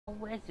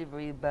What's up,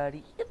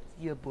 everybody? It's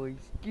your boy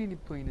Skinny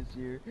Penis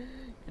here.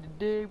 And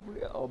today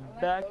we are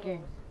back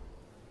in.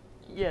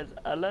 Yes,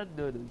 I like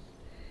noodles.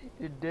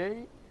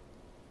 Today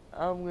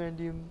I'm gonna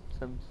do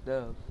some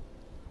stuff.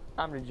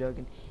 I'm just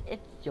joking.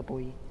 It's your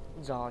boy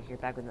Zal here,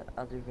 back with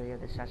another video.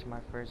 This is actually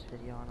my first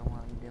video. I don't know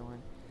what I'm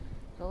doing.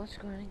 So let's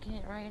go ahead and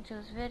get right into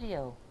this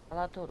video. I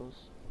like turtles.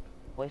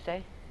 What you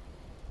say?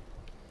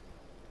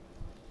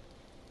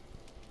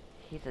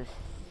 He's a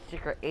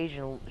secret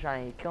agent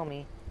trying to kill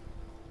me.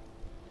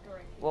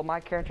 Well,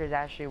 my character is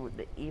actually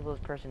the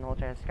evilest person in the whole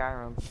entire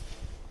Skyrim,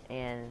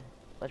 and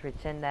let's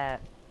pretend that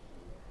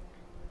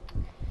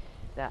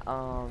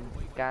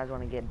guys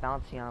want to get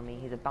bounty on me.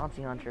 He's a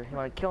bounty hunter. He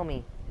want to kill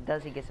me. If he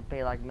does, he gets to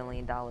pay like $1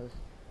 million,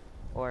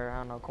 or I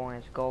don't know,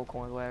 coins, gold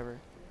coins, whatever.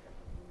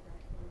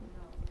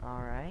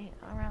 All right.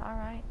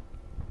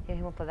 Yeah,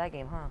 he won't play that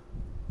game, huh?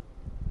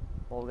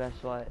 Well, guess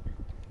what?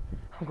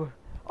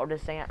 I'm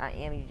just saying, I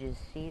am. You just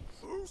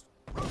seats.